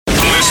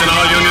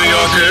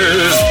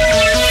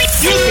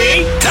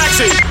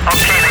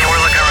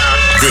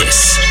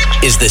This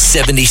is the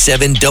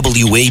 77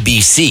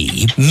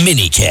 WABC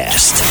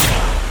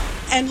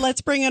minicast. And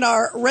let's bring in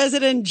our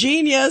resident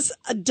genius,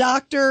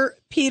 Dr.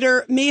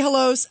 Peter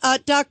Michalos.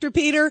 Dr.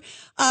 Peter,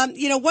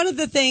 one of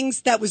the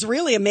things that was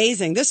really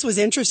amazing, this was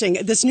interesting,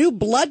 this new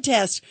blood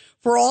test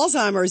for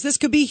Alzheimer's, this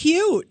could be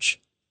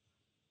huge.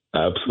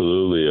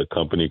 Absolutely. A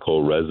company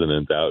called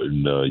Resonant out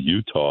in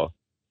Utah,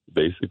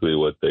 basically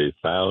what they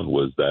found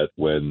was that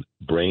when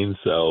brain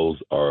cells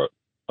are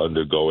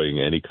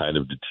undergoing any kind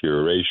of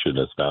deterioration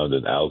as found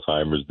in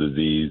Alzheimer's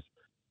disease,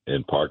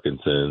 in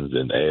Parkinson's,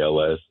 and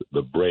ALS,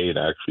 the brain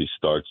actually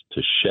starts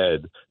to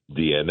shed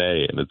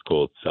DNA, and it's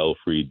called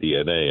cell-free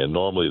DNA. And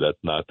normally that's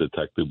not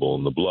detectable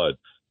in the blood.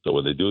 So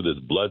when they do this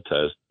blood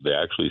test, they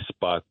actually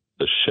spot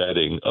the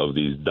shedding of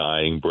these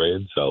dying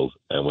brain cells.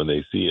 And when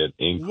they see an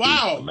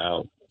increased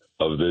amount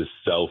of this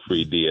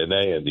cell-free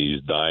DNA in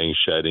these dying,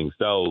 shedding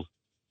cells,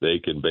 they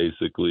can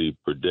basically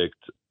predict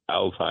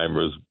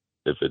Alzheimer's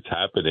if it's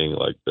happening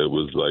like it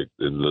was like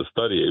in the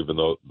study, even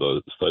though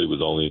the study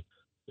was only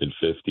in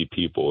 50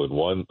 people, and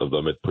one of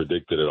them, it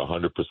predicted it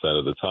 100%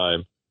 of the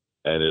time.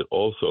 And it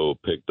also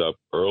picked up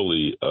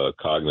early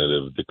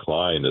cognitive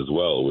decline as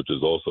well, which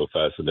is also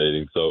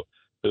fascinating. So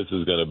this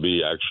is going to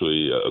be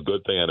actually a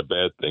good thing and a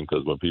bad thing,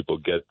 because when people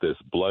get this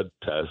blood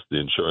test, the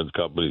insurance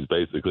companies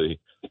basically,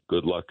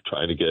 good luck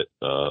trying to get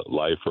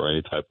life or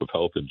any type of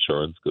health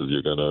insurance, because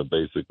you're going to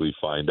basically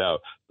find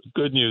out. The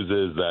good news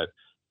is that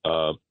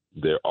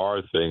there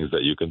are things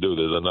that you can do.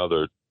 There's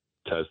another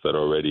test that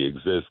already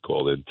exists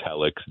called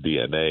Intellex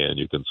DNA, and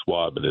you can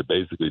swab, and it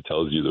basically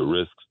tells you the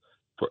risks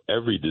for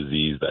every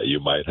disease that you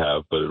might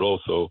have, but it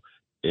also,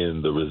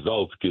 in the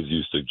results, gives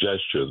you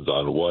suggestions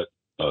on what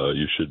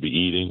you should be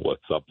eating, what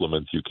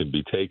supplements you can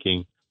be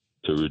taking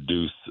to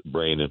reduce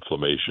brain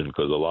inflammation,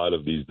 because a lot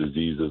of these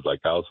diseases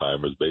like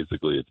Alzheimer's,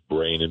 basically it's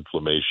brain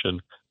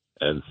inflammation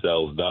and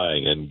cells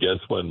dying. And guess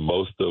when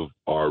most of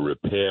our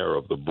repair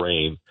of the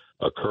brain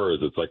occurs?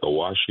 It's like a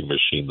washing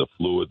machine. The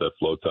fluid that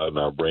floats out in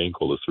our brain,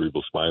 called the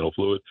cerebral spinal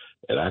fluid,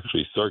 it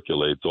actually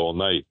circulates all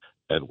night.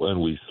 And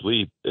when we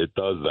sleep, it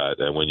does that.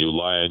 And when you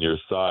lie on your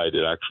side,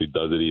 it actually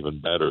does it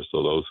even better.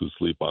 So those who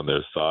sleep on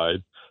their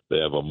side, they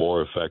have a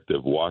more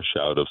effective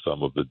washout of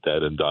some of the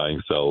dead and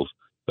dying cells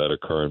that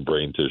occur in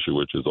brain tissue,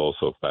 which is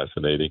also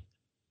fascinating.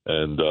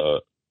 And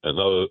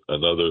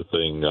another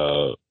thing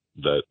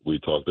that we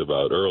talked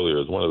about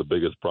earlier is one of the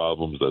biggest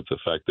problems that's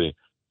affecting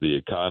the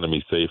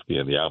economy, safety,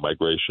 and the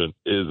out-migration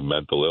is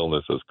mental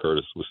illness, as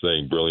Curtis was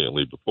saying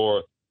brilliantly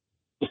before.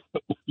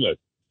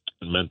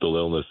 Mental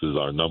illness is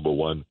our number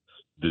one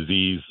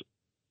disease.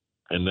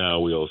 And now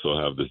we also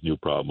have this new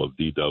problem of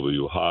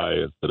DW high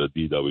instead of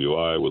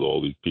DWI, with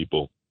all these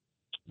people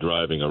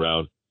driving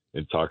around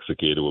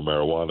intoxicated with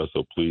marijuana.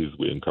 So please,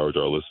 we encourage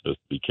our listeners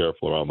to be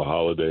careful around the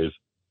holidays,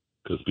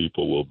 because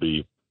people will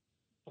be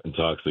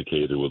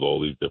intoxicated with all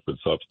these different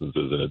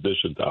substances in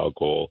addition to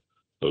alcohol.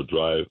 So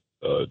drive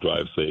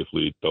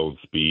safely, don't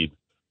speed,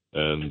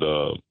 and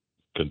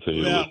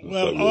continue to listen.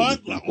 Well,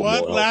 Art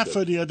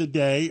Laffer the other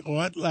day,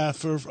 Art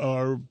Laffer,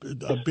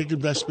 a big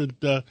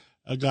investment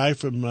a guy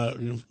from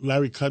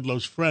Larry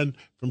Kudlow's friend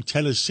from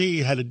Tennessee,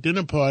 had a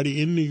dinner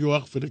party in New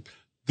York for the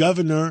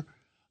governor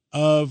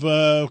of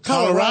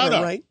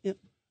Colorado, right? Yep.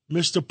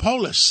 Mr.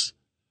 Polis.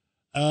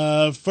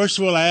 First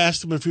of all, I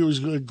asked him if he was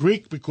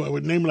Greek, because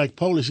with a name like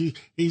Polis,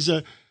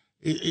 no,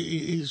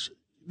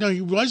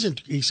 he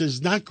wasn't. He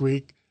says not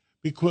Greek.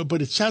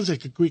 But it sounds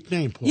like a Greek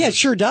name, Paul. Yeah, it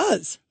sure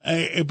does.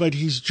 But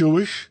he's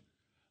Jewish.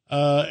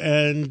 So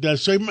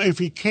if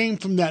he came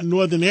from that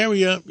northern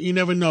area, you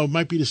never know. It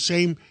might be the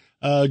same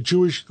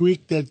Jewish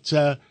Greek that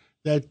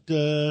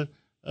where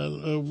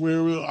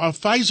our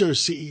Pfizer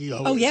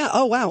CEO Oh, is. yeah.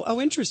 Oh, wow. Oh,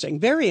 interesting.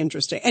 Very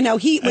interesting. And now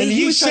he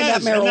was talking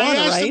about marijuana, and I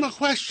asked right? him a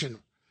question.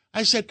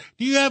 I said,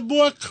 do you have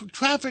more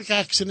traffic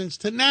accidents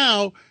to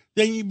now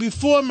than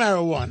before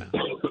marijuana?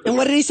 And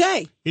what did he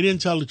say? He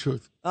didn't tell the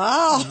truth.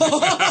 Oh,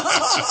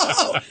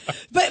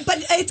 but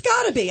it's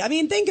got to be. I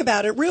mean, think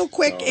about it real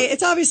quick.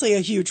 It's obviously a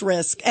huge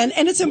risk, and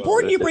it's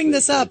important you bring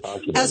this up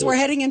as we're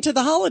heading into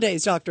the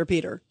holidays, Dr.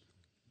 Peter.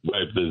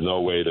 Right, there's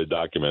no way to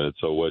document it.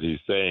 So what he's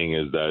saying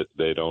is that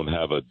they don't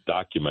have a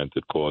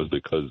documented cause,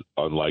 because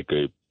unlike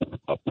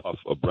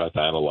a breath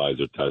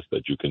analyzer test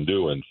that you can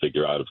do and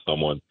figure out if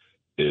someone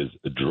is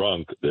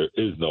drunk, there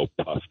is no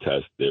puff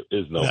test. There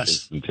is no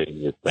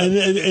instantaneous test.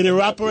 And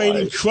they're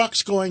operating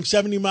trucks going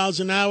 70 miles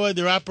an hour.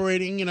 They're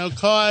operating,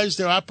 cars.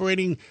 They're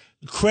operating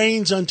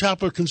cranes on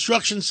top of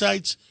construction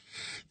sites.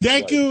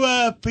 Thank you,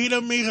 Dr.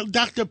 Peter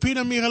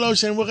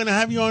Michalos, and we're going to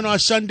have you on our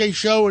Sunday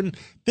show and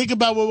think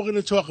about what we're going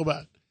to talk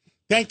about.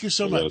 Thank you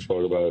so much.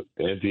 We're going to talk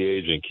about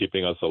anti-aging,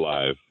 keeping us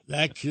alive.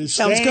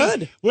 Sounds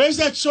good. Where's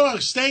that song,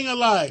 Staying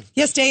Alive?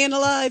 Yeah, Staying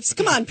Alive.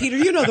 Come on, Peter,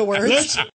 you know the words.